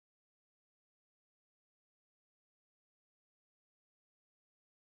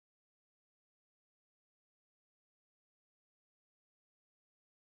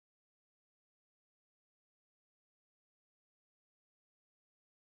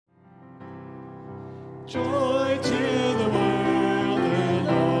Joy to the world,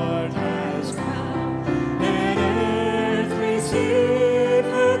 the Lord has come. Let earth receive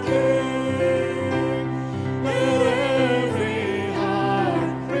the King. Let every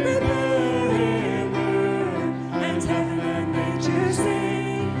heart prepare him room. And heaven and nature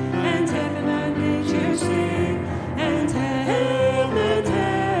sing, and heaven and nature sing, and heaven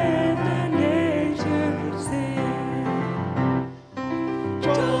and nature sing.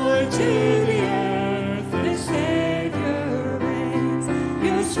 Joy to the earth, the Savior reigns.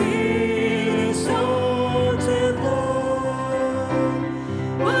 Your sweetest songs implore.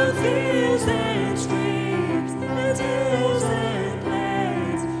 While fields and streams, and hills and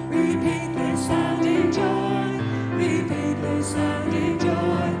plains repeat this sounding joy. Repeat this sounding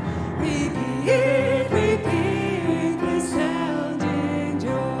joy. Repeat this sounding joy.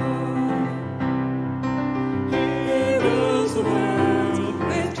 He rules the world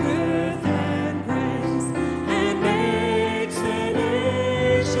with truth and grace, and makes the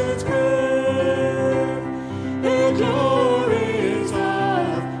nations prove the glories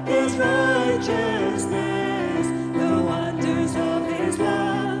of his righteousness, the wonders of his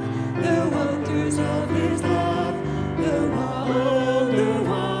love, the wonders of his love, the wonders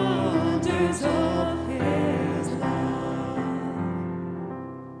of his love.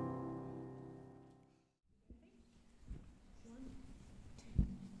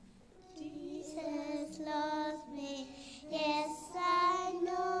 Jesus loves me, yes I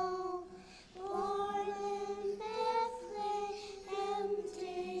know. Born in Bethlehem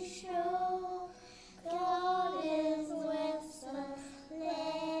to show God is with us,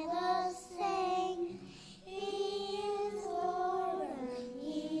 let us sing. He is Lord and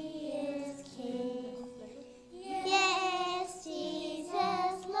He is King. Yes,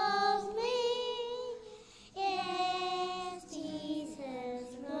 Jesus loves me. Yes, Jesus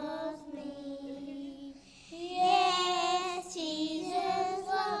loves me. Yes, Jesus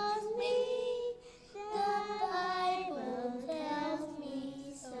loves me. The Bible tells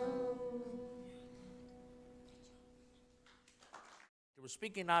me so. We're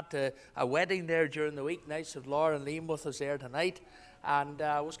speaking at a wedding there during the week. Nice of Laura and Liam with us there tonight. And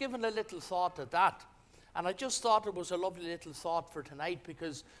I was given a little thought at that. And I just thought it was a lovely little thought for tonight,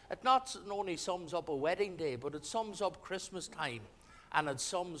 because it not only sums up a wedding day, but it sums up Christmas time. And it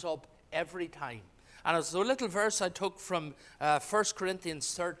sums up every time. And it's a little verse I took from 1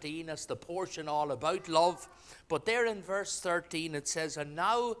 Corinthians 13. It's the portion all about love. But there in verse 13 it says, "And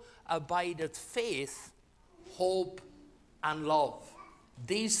now abideth faith, hope, and love.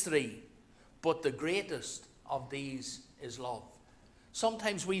 These three, but the greatest of these is love."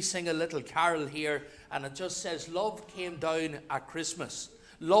 Sometimes we sing a little carol here and it just says, love came down at Christmas.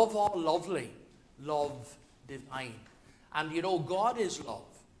 Love all lovely, love divine. And you know, God is love.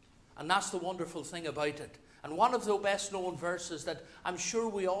 And that's the wonderful thing about it. And one of the best known verses that I'm sure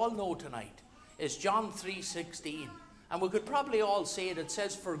we all know tonight is John 3:16. And we could probably all say it. It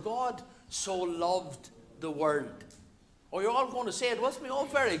says, "For God so loved the world." Oh, you're all going to say it with me? Oh,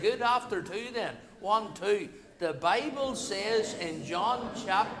 very good. After two then. 1, 2. The Bible says in John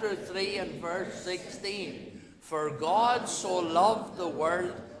chapter 3 and verse 16, "For God so loved the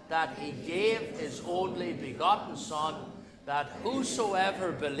world that he gave his only begotten Son, that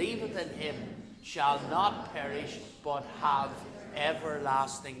whosoever believeth in him shall not perish, but have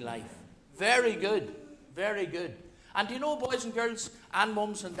everlasting life." Very good. Very good. And do you know, boys and girls, and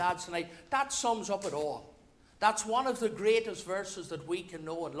mums and dads tonight, that sums up it all. That's one of the greatest verses that we can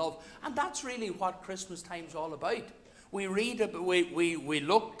know and love. And that's really what Christmas time's all about. We read, we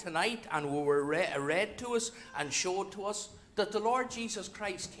look tonight, and we were read to us and showed to us that the Lord Jesus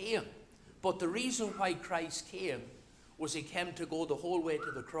Christ came. But the reason why Christ came was he came to go the whole way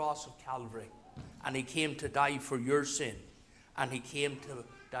to the cross of Calvary. And he came to die for your sin. And he came to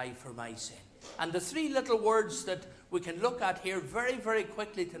die for my sin. And the three little words that we can look at here very, very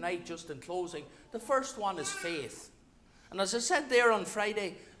quickly tonight, just in closing. The first one is faith. And as I said there on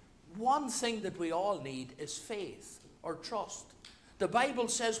Friday, one thing that we all need is faith or trust. The Bible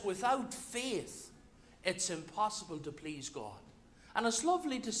says without faith, it's impossible to please God. And it's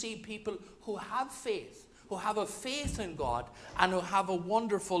lovely to see people who have faith, who have a faith in God, and who have a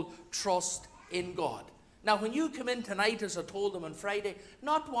wonderful trust in God. Now, when you come in tonight, as I told them on Friday,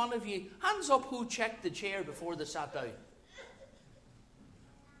 not one of you, hands up who checked the chair before they sat down.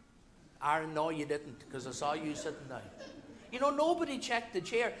 Aaron, no, you didn't, because I saw you sitting down. You know, nobody checked the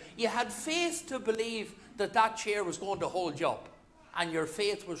chair. You had faith to believe that that chair was going to hold you up, and your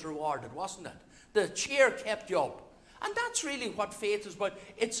faith was rewarded, wasn't it? The chair kept you up. And that's really what faith is about.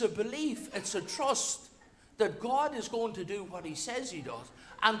 It's a belief, it's a trust that God is going to do what he says he does,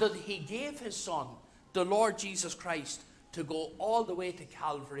 and that he gave his Son the Lord Jesus Christ to go all the way to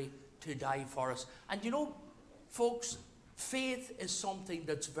Calvary to die for us. And you know, folks, faith is something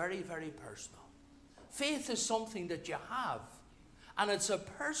that's very, very personal. Faith is something that you have, and it's a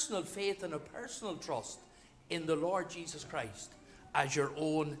personal faith and a personal trust in the Lord Jesus Christ as your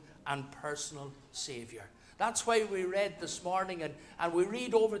own and personal Savior. That's why we read this morning, and we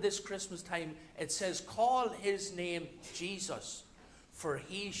read over this Christmas time, it says, call his name Jesus, for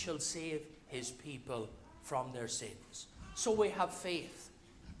he shall save his people from their sins. So we have faith.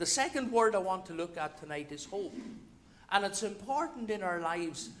 The second word I want to look at tonight is hope. And it's important in our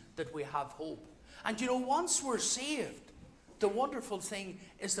lives that we have hope. And you know, once we're saved, the wonderful thing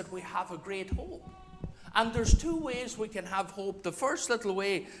is that we have a great hope. And there's two ways we can have hope. The first little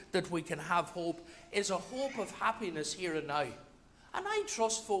way that we can have hope is a hope of happiness here and now. And I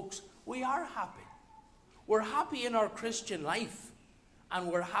trust, folks, we are happy. We're happy in our Christian life, and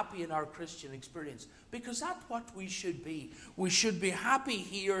we're happy in our Christian experience, because that's what we should be. We should be happy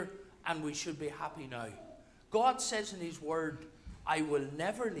here, and we should be happy now. God says in his word, I will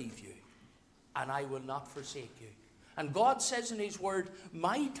never leave you, and I will not forsake you. And God says in his word,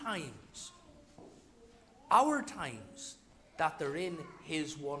 my times, our times, that they're in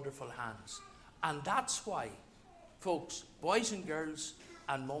his wonderful hands. And that's why, folks, boys and girls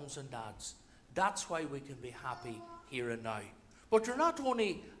and mums and dads, that's why we can be happy here and now. But we not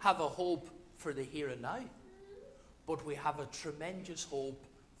only have a hope for the here and now, but we have a tremendous hope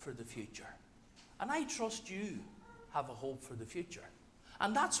for the future. And I trust you have a hope for the future.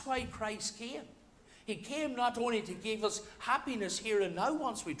 And that's why Christ came. He came not only to give us happiness here and now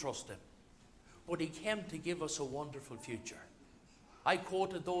once we trust him, but he came to give us a wonderful future. I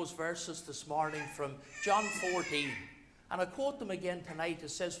quoted those verses this morning from John 14, and I quote them again tonight. It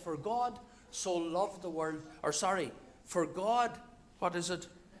says, for God so loved the world, for God, what is it?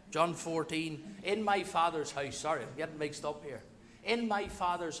 John 14, in my Father's house, sorry, I'm getting mixed up here. In my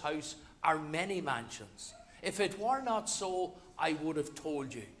Father's house are many mansions. If it were not so, I would have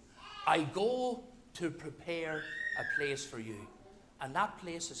told you. I go to prepare a place for you, and that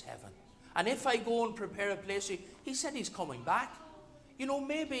place is heaven. And if I go and prepare a place for you, he said he's coming back. You know,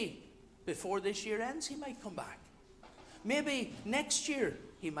 maybe before this year ends, he might come back. Maybe next year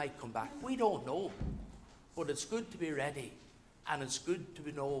he might come back. We don't know. But it's good to be ready, and it's good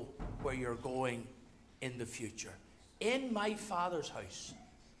to know where you're going in the future. In my Father's house,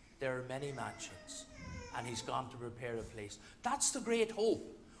 there are many mansions, and he's gone to prepare a place. That's the great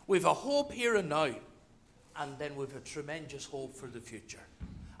hope. We've a hope here and now, and then we've a tremendous hope for the future.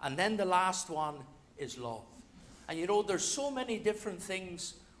 And then the last one is love. And you know, there's so many different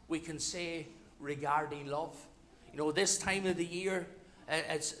things we can say regarding love. You know, this time of the year,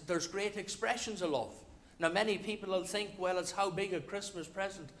 there's great expressions of love. Now, many people will think, well, it's how big a Christmas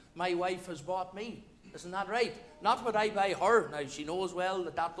present my wife has bought me. Isn't that right? Not what I buy her. Now, she knows well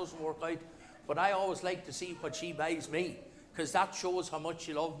that that doesn't work out. But I always like to see what she buys me, because that shows how much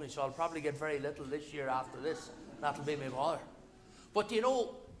she loves me. So I'll probably get very little this year after this. That'll be my mother. But you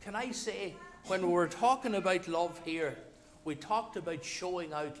know, can I say, when we were talking about love here, we talked about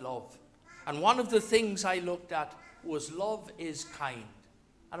showing out love. And one of the things I looked at was love is kind.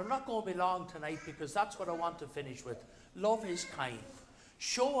 And I'm not going to be long tonight, because that's what I want to finish with. Love is kind.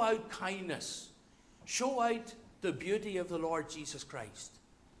 Show out kindness. Show out the beauty of the Lord Jesus Christ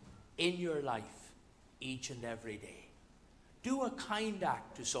in your life each and every day. Do a kind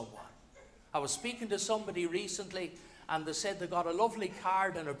act to someone. I was speaking to somebody recently, and they said they got a lovely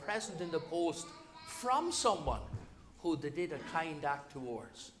card and a present in the post from someone who they did a kind act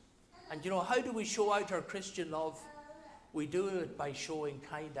towards. And you know, how do we show out our Christian love? We do it by showing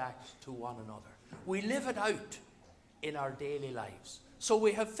kind acts to one another. We live it out in our daily lives. So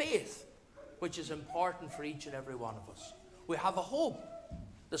we have faith, which is important for each and every one of us. We have a hope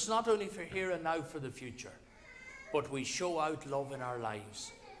that's not only for here and now, for the future, but we show out love in our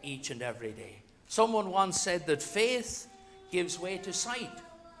lives each and every day. Someone once said that faith gives way to sight.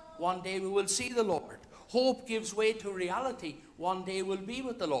 One day we will see the Lord. Hope gives way to reality. One day we'll be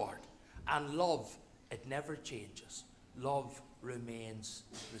with the Lord. And love, it never changes. Love remains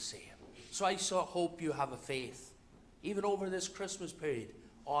the same. So I hope you have a faith, even over this Christmas period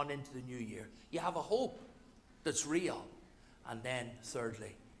on into the new year. You have a hope that's real. And then,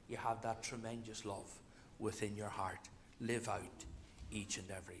 thirdly, you have that tremendous love within your heart. Live out each and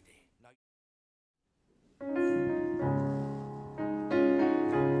every day.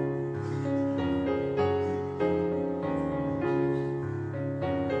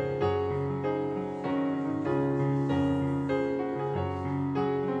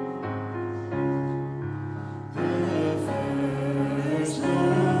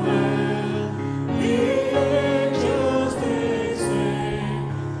 The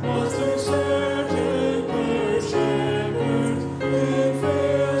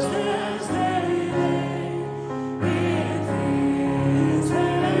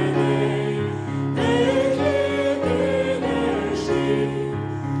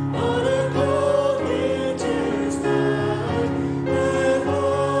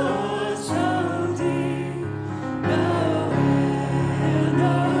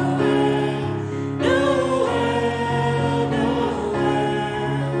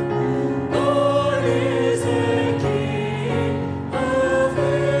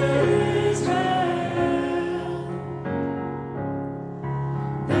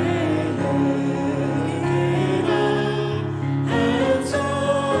say.